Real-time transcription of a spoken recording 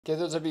Okay,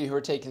 those of you who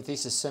are taking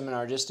Thesis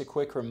seminar, just a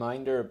quick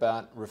reminder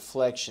about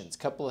reflections.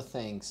 Couple of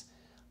things.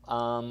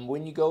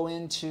 When you go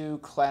into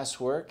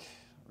classwork,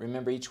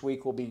 remember each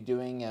week we'll be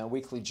doing a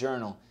weekly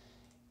journal.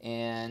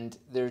 And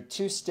there are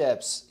two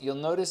steps. You'll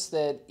notice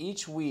that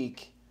each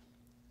week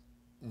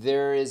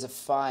there is a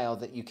file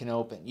that you can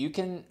open. You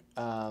can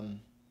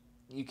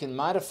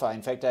modify.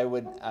 In fact, I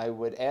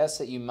would ask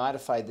that you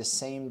modify the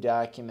same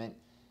document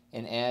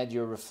and add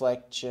your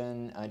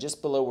reflection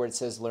just below where it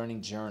says Learning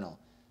Journal.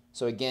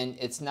 So again,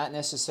 it's not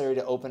necessary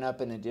to open up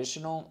an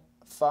additional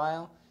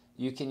file.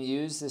 You can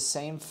use the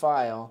same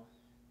file,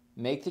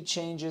 make the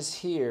changes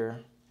here,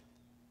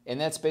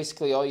 and that's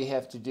basically all you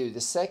have to do. The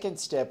second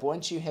step,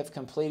 once you have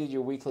completed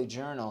your weekly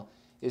journal,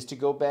 is to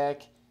go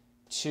back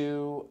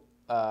to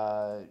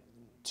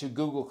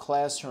Google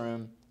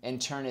Classroom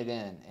and turn it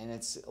in. And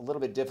it's a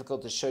little bit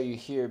difficult to show you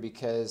here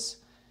because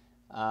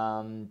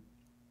I'm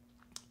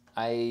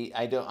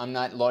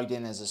not logged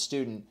in as a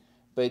student,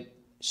 but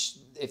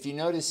if you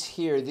notice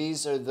here,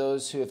 these are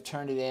those who have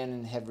turned it in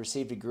and have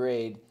received a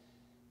grade.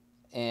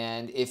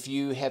 And if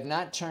you have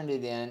not turned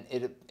it in,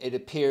 it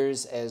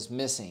appears as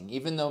missing.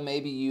 Even though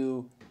maybe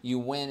you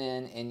went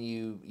in and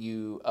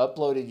you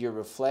uploaded your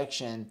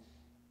reflection,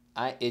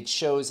 it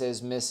shows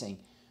as missing.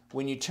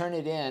 When you turn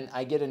it in,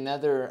 I get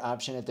another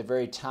option at the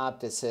very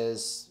top that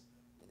says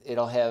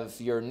it'll have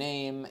your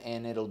name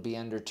and it'll be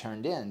under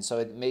turned in. So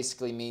it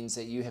basically means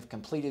that you have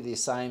completed the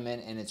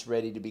assignment and it's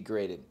ready to be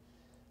graded.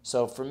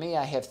 So for me,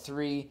 I have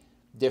three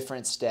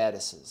different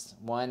statuses.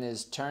 One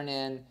is turn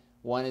in,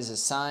 one is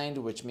assigned,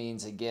 which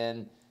means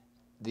again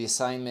the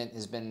assignment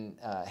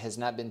has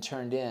not been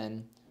turned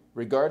in,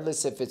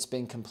 regardless if it's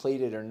been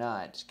completed or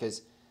not.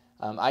 Because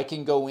I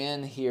can go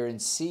in here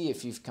and see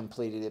if you've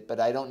completed it,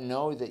 but I don't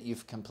know that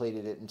you've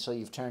completed it until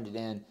you've turned it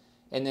in.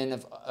 And then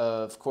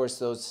of course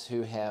those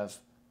who have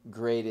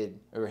graded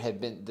or have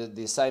been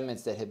the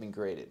assignments that have been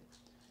graded.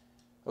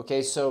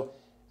 Okay, so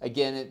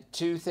again,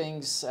 two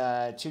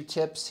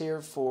tips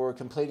here for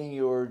completing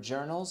your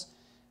journals.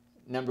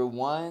 Number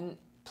one,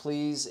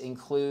 please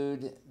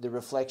include the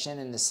reflection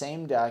in the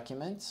same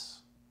document.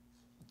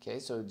 Okay,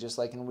 so just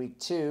like in week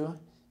 2,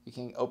 you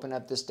can open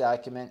up this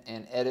document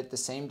and edit the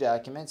same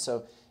document.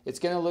 So it's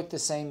going to look the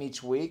same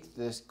each week.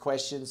 The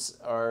questions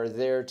are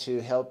there to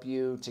help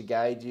you, to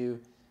guide you,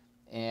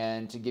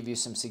 and to give you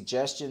some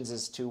suggestions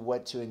as to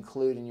what to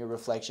include in your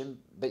reflection.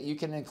 But you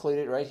can include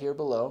it right here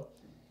below.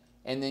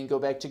 And then go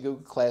back to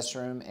Google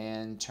Classroom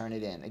and turn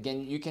it in.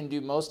 Again, you can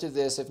do most of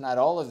this, if not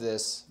all of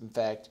this, in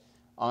fact,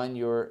 on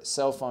your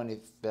cell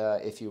phone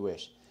if you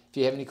wish. If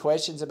you have any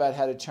questions about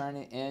how to turn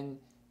in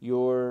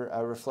your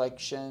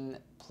reflection,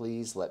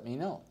 please let me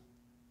know.